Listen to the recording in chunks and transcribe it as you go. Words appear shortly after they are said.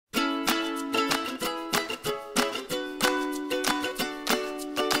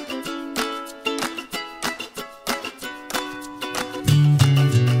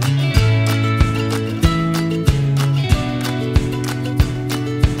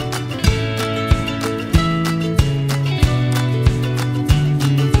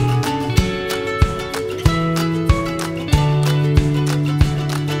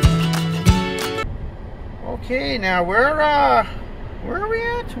Yeah, where are we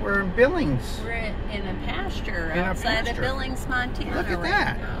at? We're in Billings. We're in a pasture outside of Billings, Montana. Look at right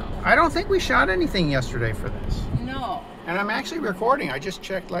that. now. I don't think we shot anything yesterday for this. No. And I'm actually recording. I just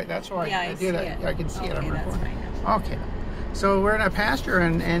checked, like, that's why I did it. I can see it. I'm recording. Okay. So we're in a pasture,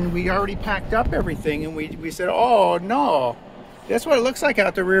 and we already packed up everything, and we said, oh no, that's what it looks like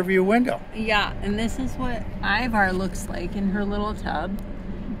out the rear view window. Yeah, and this is what Ivar looks like in her little tub.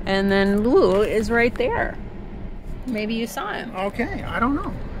 And then Lou is right there. Maybe you saw him. Okay, I don't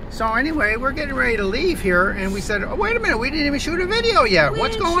know. So anyway, we're getting ready to leave here, and we said, oh, wait a minute, we didn't even shoot a video yet.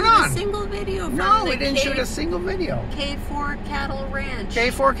 What's going on? We didn't shoot a single video from No, we didn't shoot a single video. K4 Cattle Ranch.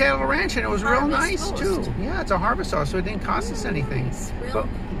 K4 Cattle Ranch, and it was real nice, host. too. Yeah, it's a harvest host, so it didn't cost us anything. Nice,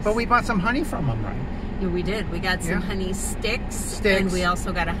 But we bought some honey from them, right? Yeah, we did. We got some honey sticks, and we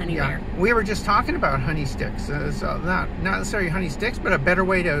also got a honey bear. We were just talking about honey sticks. So not necessarily honey sticks, but a better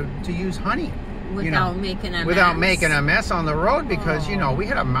way to use honey. Without making a mess. Without making a mess on the road, because, you know, we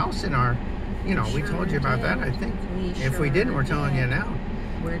had a mouse in our, you know, we told you about that, I think. If we didn't, we're telling you now.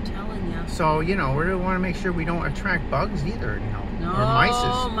 We're telling you. So, you know, we want to make sure we don't attract bugs either, you know. No, or mice.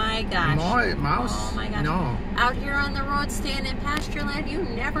 Oh my gosh. Mouse. Oh my gosh. No. Out here on the road, staying in pasture land, you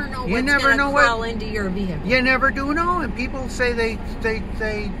never know what's going to crawl into your vehicle. You never do know. And people say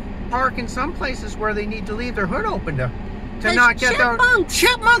they park in some places where they need to leave their hood open to not get their...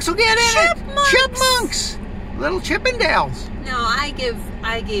 Chipmunks will get in it. Chipmunks. Little Chippendales. No, I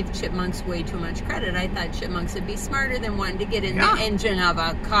gave chipmunks way too much credit. I thought chipmunks would be smarter than wanting to get in the engine of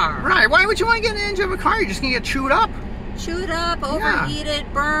a car. Right. Why would you want to get in the engine of a car? You're just going to get chewed up. Chewed up, overeat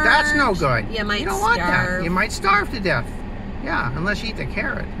it, burned. That's no good. You might don't starve. Want that. You might starve to death. Yeah, unless you eat the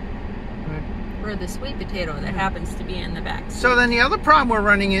carrot. Or the sweet potato that happens to be in the back seat. So then the other problem we're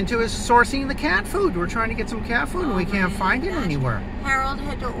running into is sourcing the cat food. We're trying to get some cat food, and we can't find it anywhere. Harold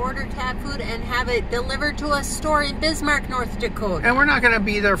had to order cat food and have it delivered to a store in Bismarck, North Dakota. And we're not going to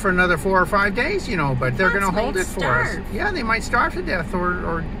be there for another 4 or 5 days, you know, but they're going to hold it for us. Yeah, they might starve to death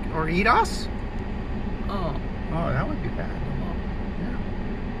or eat us. Oh. Oh, that would be bad.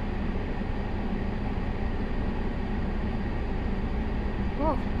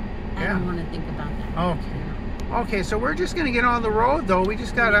 I don't want to think about that. Okay. Okay, so we're just going to get on the road, though. We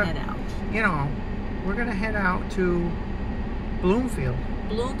just got to, head out. You know, we're going to head out to Bloomfield.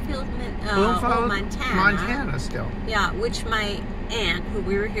 Bloomfield, Montana. Montana still. Yeah, which my aunt, who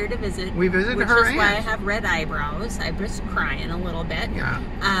we were here to visit. We visited her aunt. Which is why I have red eyebrows. I was crying a little bit.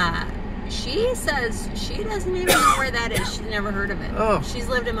 Yeah. She says she doesn't even know where that is. She's never heard of it. Oh. She's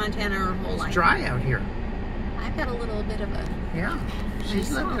lived in Montana her whole life. It's dry out here. I've got a little bit of a... Yeah.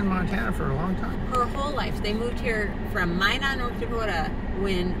 She's lived in Montana for a long time. Her whole life. They moved here from Minot, North Dakota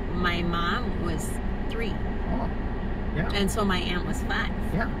when my mom was 3. Oh. Yeah. And so my aunt was 5.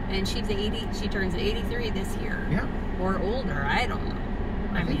 Yeah. And she's 80. She turns 83 this year. Yeah. Or older. I don't know.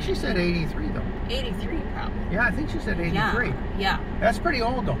 I think she said 83 though. 83 probably. Yeah, I think she said 83. Yeah. That's pretty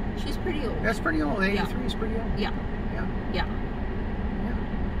old though. She's pretty old. That's pretty old. 83 is pretty old. Yeah. Yeah.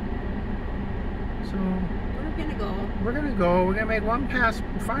 So we're gonna go. We're gonna make one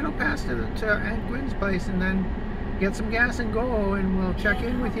final pass to Aunt Gwen's place, and then get some gas and go, and we'll check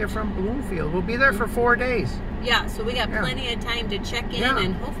in with you from Bloomfield. We'll be there for 4 days. Yeah, so we got plenty of time to check in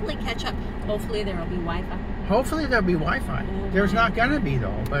and hopefully catch up. Hopefully there will be Wi-Fi. Hopefully there'll be Wi-Fi. There's not gonna be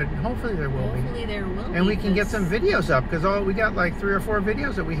though, but hopefully there will be. Hopefully there will be. And we can get some videos up, because we got like 3 or 4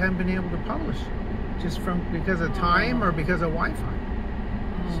 videos that we haven't been able to publish, just because of time or because of Wi-Fi.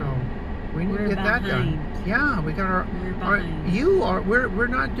 So we need to get that done. Yeah, we got our we're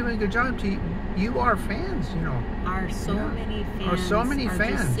not doing a good job. You are fans, you know. Many fans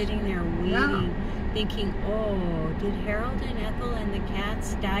are just sitting there waiting, thinking, oh, did Harold and Ethel and the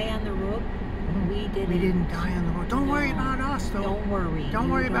cats die on the road? We didn't die on the road. Don't worry about us, though. Don't worry. Don't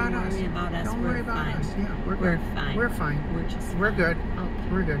worry about us. Don't worry about us. Yeah, we're fine. We're fine. We're good. Okay.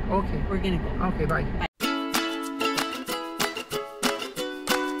 We're good. Okay. We're gonna go. Okay, bye.